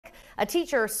A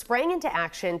teacher sprang into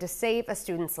action to save a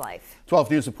student's life. 12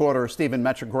 News reporter Steven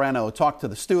Matregrano talked to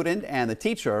the student and the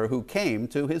teacher who came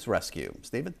to his rescue.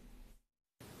 Steven?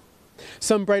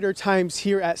 Some brighter times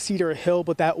here at Cedar Hill,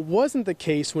 but that wasn't the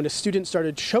case when a student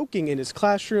started choking in his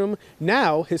classroom.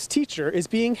 Now his teacher is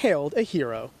being hailed a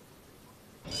hero.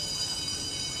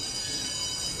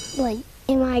 Like,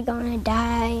 am I gonna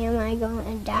die? Am I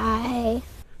gonna die?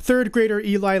 Third grader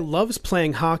Eli loves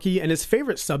playing hockey, and his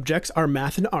favorite subjects are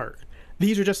math and art.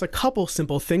 These are just a couple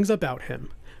simple things about him.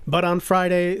 But on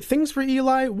Friday, things for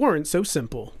Eli weren't so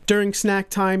simple. During snack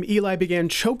time, Eli began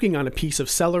choking on a piece of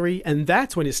celery, and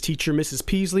that's when his teacher, Mrs.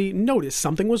 Peasley, noticed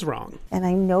something was wrong. And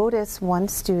I noticed one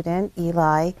student,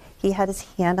 Eli, he had his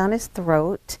hand on his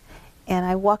throat, and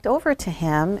I walked over to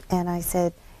him and I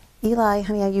said, "Eli,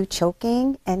 honey, are you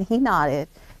choking?" And he nodded.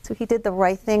 So he did the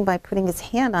right thing by putting his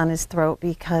hand on his throat,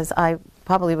 because I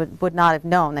probably would not have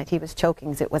known that he was choking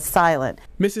as it was silent.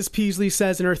 Mrs. Peasley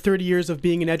says in her 30 years of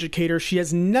being an educator, she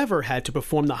has never had to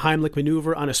perform the Heimlich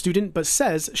maneuver on a student, but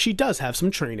says she does have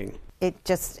some training. It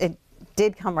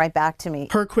did come right back to me.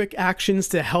 Her quick actions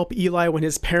to help Eli when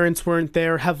his parents weren't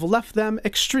there have left them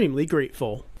extremely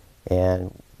grateful.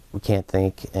 And we can't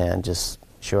thank and just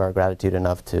show our gratitude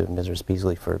enough to Mrs.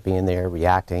 Peasley for being there,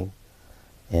 reacting,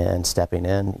 and stepping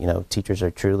in. You know, teachers are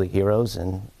truly heroes,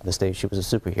 and this day she was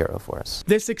a superhero for us.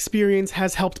 This experience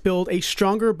has helped build a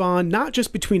stronger bond, not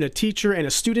just between a teacher and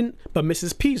a student, but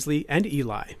Mrs. Peasley and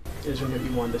Eli. Is there what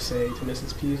you wanted to say to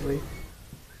Mrs. Peasley?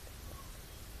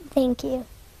 Thank you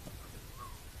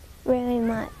very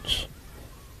much.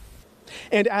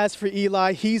 And as for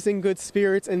Eli, he's in good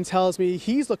spirits and tells me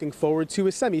he's looking forward to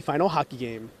a semifinal hockey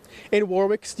game. In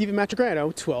Warwick, Steven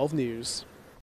Matregrano, 12 News.